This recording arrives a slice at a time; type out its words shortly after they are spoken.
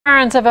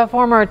Parents of a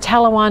former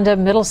Talawanda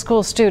middle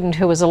school student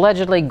who was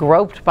allegedly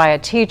groped by a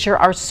teacher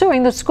are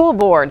suing the school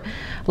board.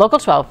 Local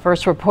 12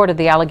 first reported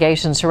the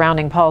allegations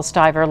surrounding Paul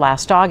Stiver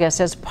last August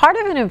as part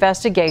of an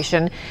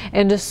investigation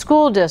into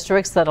school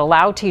districts that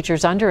allow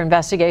teachers under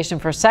investigation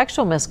for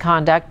sexual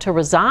misconduct to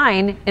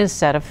resign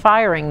instead of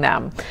firing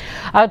them.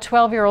 A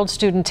 12-year-old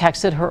student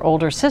texted her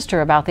older sister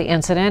about the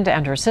incident,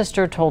 and her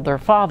sister told their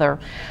father.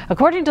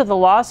 According to the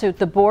lawsuit,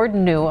 the board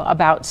knew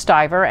about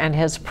Stiver and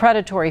his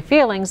predatory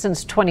feelings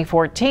since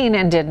 2014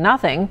 and did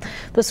nothing.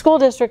 The school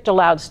district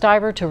allowed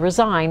Stiver to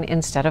resign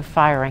instead of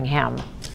firing him.